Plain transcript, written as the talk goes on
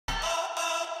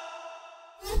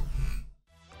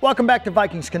Welcome back to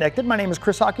Vikings Connected. My name is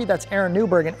Chris Hockey. That's Aaron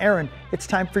Newberg. And Aaron, it's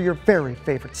time for your very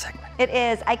favorite segment. It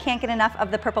is. I can't get enough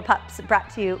of the Purple Pups, brought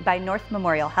to you by North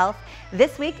Memorial Health.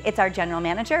 This week, it's our general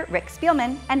manager, Rick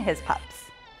Spielman, and his pups.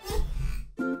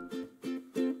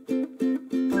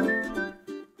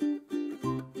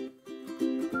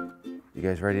 You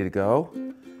guys ready to go?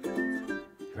 You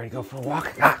ready to go for a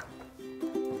walk? Ah.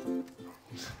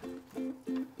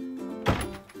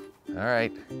 All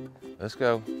right, let's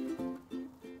go.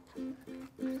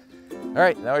 All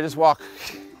right, now I just walk.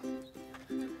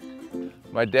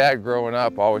 My dad growing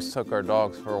up always took our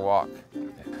dogs for a walk.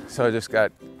 So I just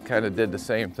kind of did the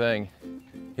same thing.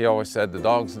 He always said the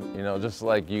dogs, you know, just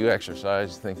like you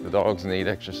exercise, think the dogs need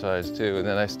exercise too. And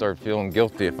then I started feeling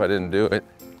guilty if I didn't do it.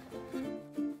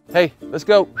 Hey, let's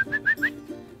go.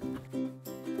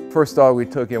 First dog we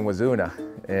took in was Una.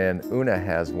 And Una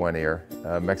has one ear,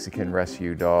 a Mexican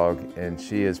rescue dog, and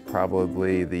she is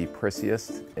probably the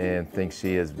prissiest and thinks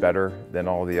she is better than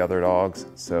all the other dogs.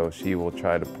 So she will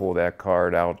try to pull that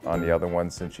card out on the other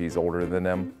ones since she's older than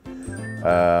them.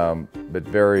 But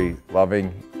very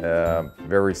loving,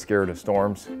 very scared of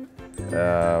storms.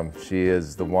 She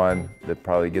is the one that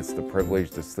probably gets the privilege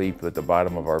to sleep at the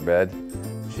bottom of our bed.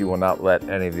 She will not let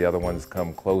any of the other ones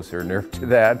come close or near to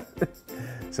that.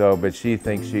 So, but she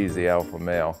thinks she's the alpha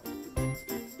male.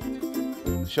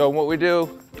 Show them what we do.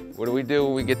 What do we do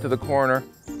when we get to the corner?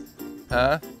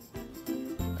 Huh?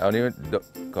 I don't even,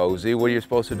 Cozy, what are you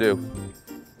supposed to do?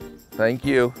 Thank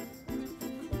you.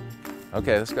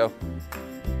 Okay, let's go.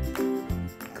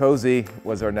 Cozy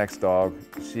was our next dog.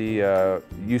 She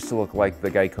used to look like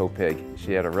the Geico pig.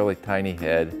 She had a really tiny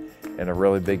head and a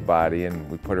really big body,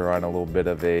 and we put her on a little bit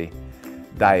of a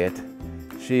diet.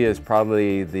 She is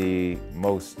probably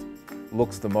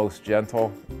looks the most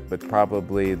gentle, but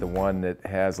probably the one that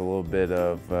has a little bit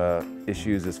of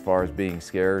issues as far as being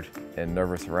scared and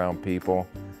nervous around people.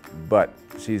 But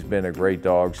she's been a great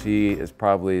dog. She is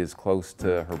probably as close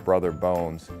to her brother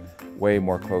Bones, way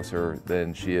more closer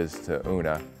than she is to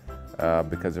Una,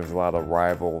 because there's a lot of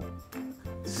rival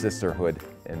sisterhood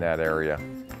in that area.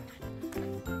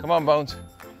 Come on, Bones.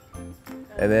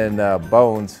 And then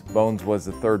Bones was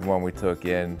the third one we took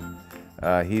in.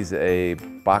 He's a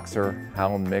boxer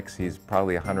hound mix. He's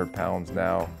probably 100 pounds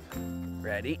now.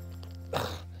 Ready?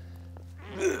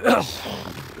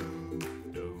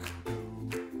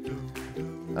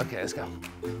 Okay, let's go.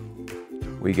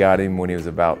 We got him when he was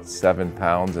about 7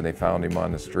 pounds, and they found him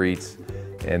on the streets.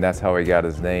 And that's how he got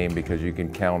his name, because you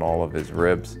can count all of his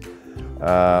ribs.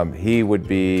 He would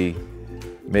be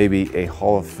maybe a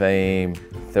Hall of Fame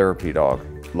therapy dog.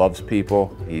 Loves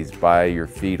people, he's by your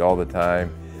feet all the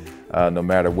time. No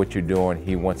matter what you're doing,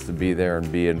 he wants to be there and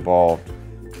be involved.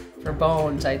 For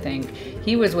Bones, I think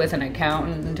he was with an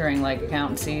accountant during like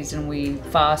accountant season. We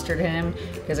fostered him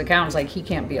because accountant's like, he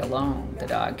can't be alone, the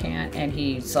dog can't. And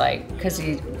he's like, because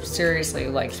he seriously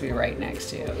likes to be right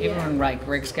next to you. Even when like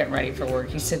Rick's getting ready for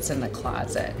work, he sits in the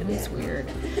closet and it's weird.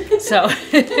 So,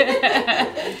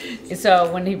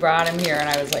 so when he brought him here and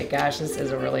I was like, gosh, this is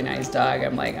a really nice dog.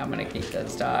 I'm like, I'm gonna keep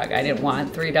this dog. I didn't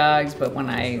want 3 dogs, but when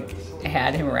I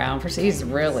had him around for, he's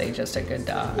really just a good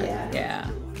dog. Yeah.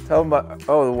 Tell him about,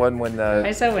 oh, the one when...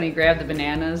 I said when he grabbed the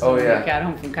bananas, when he got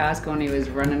home from Costco and he was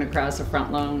running across the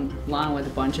front lawn with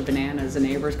a bunch of bananas. The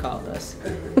neighbors called us.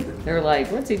 They were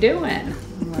like, what's he doing?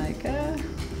 I'm like,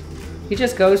 he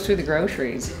just goes through the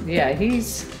groceries. Yeah, he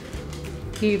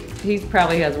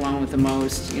probably has one with the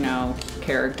most, you know,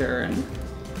 character and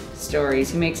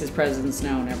stories. He makes his presence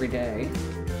known every day.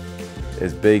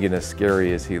 As big and as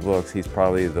scary as he looks, he's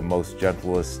probably the most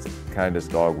gentlest,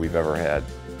 kindest dog we've ever had.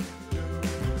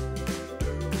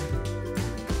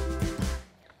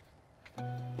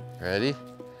 Ready?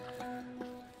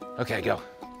 Okay, go.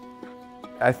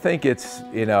 I think it's,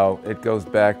 you know, it goes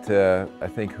back to, I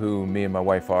think, who me and my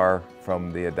wife are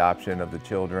from the adoption of the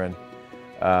children.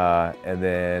 And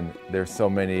then there's so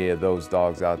many of those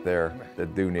dogs out there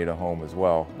that do need a home as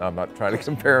well. I'm not trying to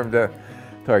compare them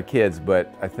to our kids,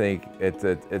 but I think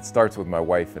it starts with my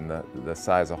wife and the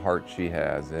size of heart she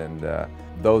has. And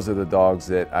those are the dogs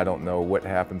that I don't know what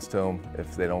happens to them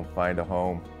if they don't find a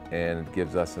home, and it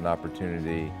gives us an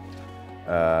opportunity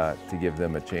to give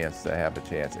them a chance to have a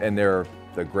chance. And they're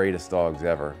the greatest dogs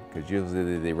ever, because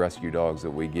usually the rescue dogs that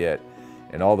we get,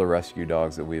 and all the rescue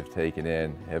dogs that we've taken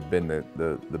in, have been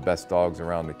the best dogs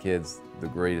around the kids, the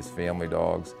greatest family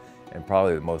dogs, and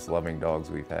probably the most loving dogs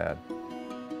we've had.